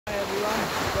everyone,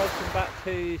 welcome back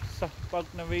to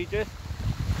Bognor Regis.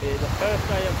 It is the first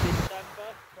day of December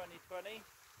 2020,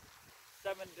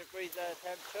 7 degrees air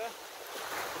temperature.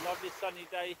 It's a lovely sunny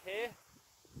day here,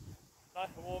 nice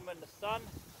and warm in the sun.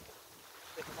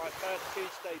 This is my first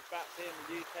Tuesday back here in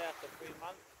the UK after 3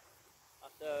 months,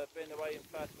 after being away in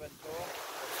Fuerteventura.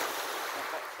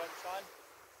 Hot sunshine,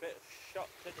 bit of shock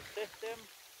to the system,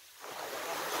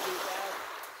 nothing too bad.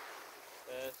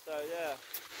 So yeah,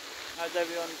 how's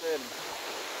everyone doing?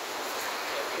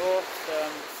 Of course,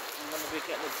 I'm going to be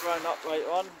getting the drone up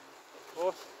later on, of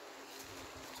course.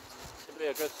 Should be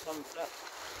a good sunset.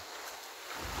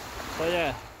 So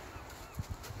yeah,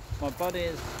 my body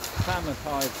is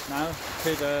acclimatised now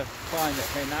to the climate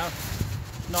here now.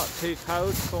 Not too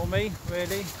cold for me,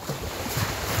 really.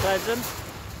 Pleasant.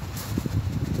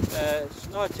 It's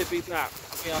nice to be back,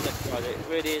 to be honest guys. It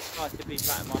really is nice to be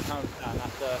back in my hometown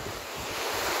after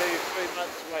 2-3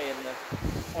 months away in the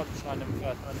sunshine and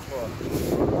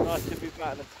Fuerteventura. Nice to be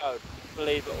back in the cold,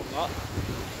 believe it or not.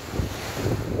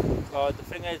 So the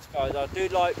thing is guys, I do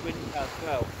like winter as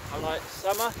well. I like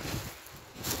summer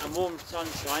and warm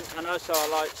sunshine, and also I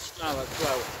like snow as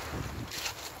well.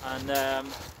 And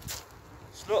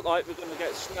it's not like we're going to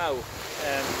get snow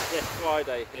this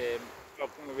Friday here in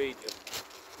Bognor Regis.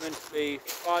 It's meant to be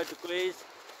 5 degrees,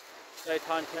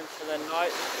 daytime temperature than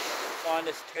night.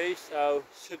 -2, so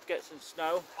should get some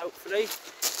snow hopefully.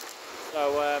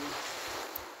 So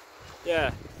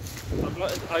yeah,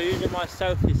 I'm using my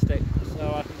selfie stick so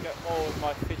I can get more of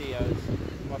my videos,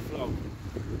 my vlog.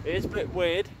 It is a bit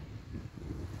weird.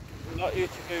 I'm not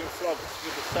used to doing vlogs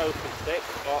with a selfie stick,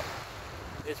 but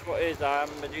it's what it is. I am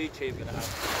a YouTuber now.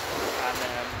 And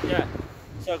yeah,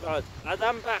 so guys, as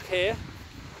I'm back here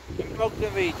in Bognor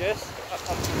Regis,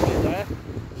 there.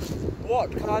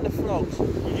 What kind of vlogs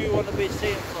do you want to be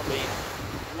seeing from me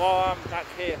while I'm back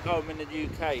here home in the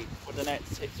UK for the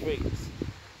next 6 weeks?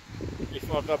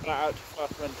 Before I go back out to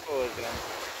Fuerteventura again,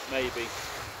 maybe.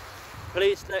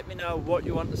 Please let me know what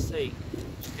you want to see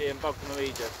here in Bognor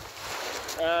Regis.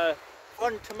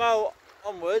 From tomorrow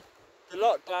onwards, the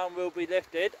lockdown will be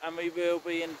lifted and we will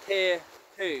be in tier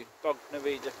 2, Bognor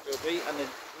Regis will be, and then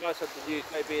most of the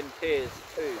UK be in tiers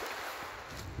 2.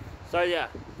 So yeah.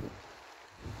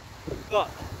 But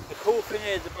the cool thing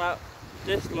is about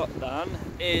this lockdown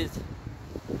is,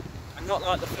 and not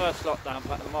like the first lockdown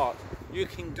back in March, you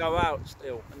can go out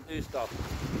still and do stuff.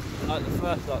 Like the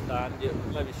first lockdown, it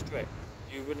was very strict.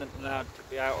 You wouldn't be allowed to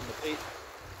be out on the beach,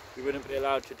 you wouldn't be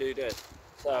allowed to do this.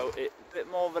 So it's a bit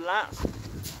more relaxed.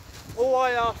 All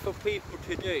I ask for people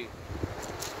to do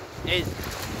is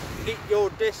keep your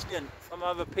distance from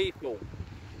other people,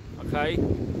 okay?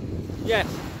 Yes.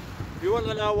 You want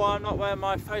to know why I'm not wearing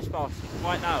my face mask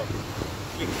right now?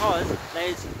 Because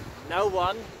there's no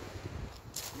one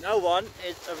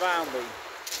is around me.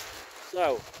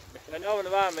 So, if there's no one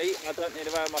around me, I don't need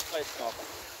to wear my face mask.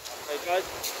 Okay guys?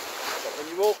 But when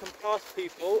you're walking past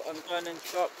people and going in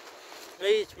shops,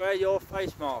 please wear your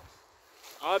face mask.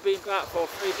 I've been back for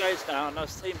 3 days now and I've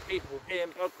seen people here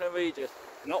in Bognor Regis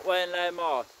not wearing their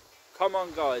masks. Come on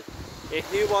guys, if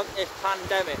you want this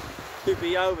pandemic to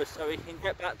be over so we can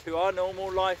get back to our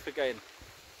normal life again,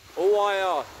 all I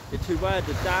ask is to wear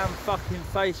the damn fucking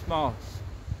face mask.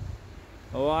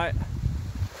 Alright?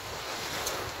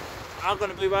 I'm going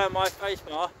to be wearing my face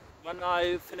mask when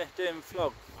I finish doing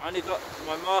vlog. I only got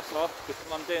my mask off because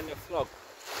I'm doing the vlog.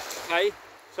 Okay?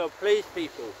 So please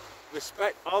people,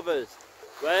 respect others.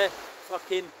 Wear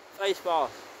fucking face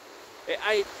masks. It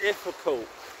ain't difficult.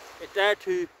 It's there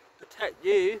to protect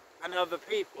you and other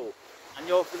people, and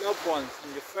your loved ones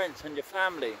and your friends and your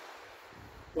family.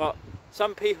 But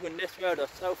some people in this world are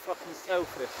so fucking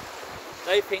selfish.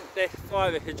 They think this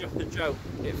virus is just a joke.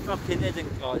 It fucking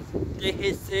isn't guys. This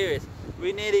is serious.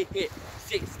 We nearly hit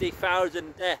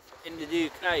 60,000 deaths in the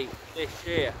UK this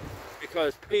year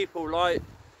because people like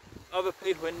other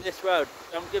people in this world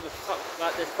don't give a fuck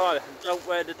about this virus and don't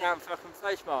wear the damn fucking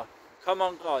face mask. Come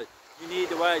on guys, you need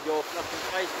to wear your fucking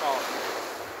face mask.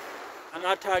 And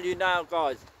I tell you now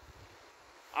guys,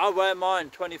 I wear mine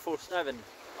 24/7,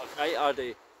 okay, I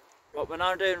do. But when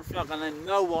I'm doing vlog and there's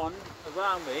no one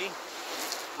around me,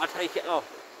 I take it off.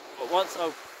 But once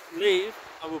I leave,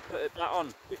 I will put it back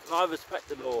on because I respect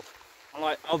the law.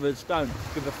 Unlike others don't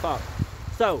give a fuck.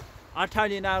 So, I tell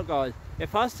you now guys,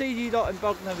 if I see you lot in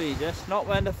Bognor Regis not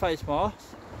wearing the face mask,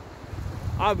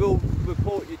 I will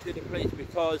report you to the police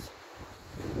because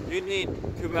you need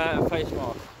to wear a face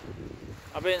mask.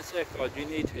 I'm being sick guys, you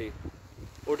need to.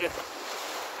 Or this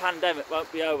pandemic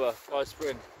won't be over by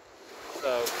spring.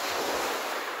 So,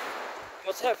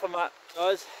 that's it from that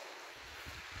guys.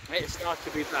 It's nice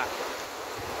to be back.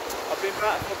 I've been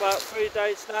back for about 3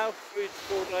 days now, 3 to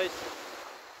 4 days.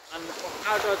 And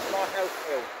how does my health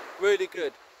feel? Really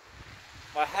good.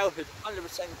 My health is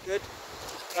 100% good.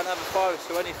 I don't have a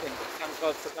virus or anything, thank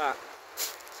God for that.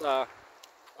 So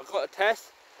I got a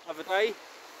test the other day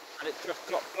and it just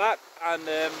got back and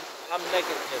I'm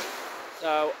negative.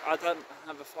 So I don't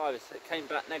have a virus, it came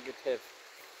back negative.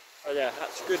 So yeah,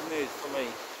 that's good news for me.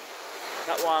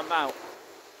 That's why I'm out.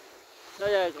 So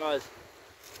yeah guys,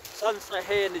 sunset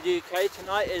here in the UK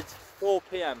tonight is 4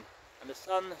 PM and the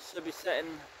sun should be setting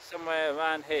somewhere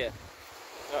around here.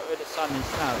 Right where the sun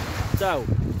is now. So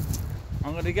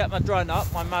I'm going to get my drone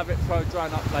up, my Mavic Pro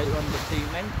drone up later on this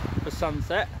evening for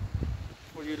sunset.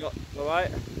 For you lot,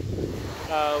 alright?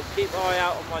 So keep an eye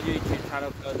out on my YouTube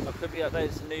channel because I could be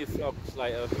updating some new vlogs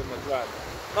later from my drone.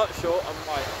 Not sure, I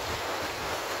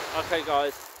might. Okay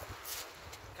guys,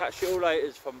 catch you all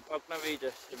later from Bognor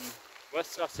Regis in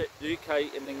West Sussex,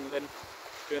 UK in England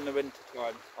during the winter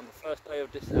time on the 1st day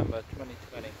of December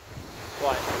 2020.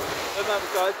 Right, remember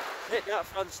guys, hit that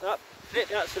thumbs up, hit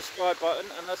that subscribe button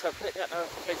and also click that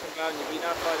notification bell and you'll be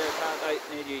notified of current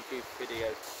new YouTube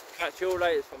videos. Catch you all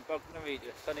later from Bognor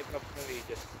Regis, sunny Bognor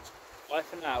Regis. Bye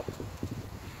for now.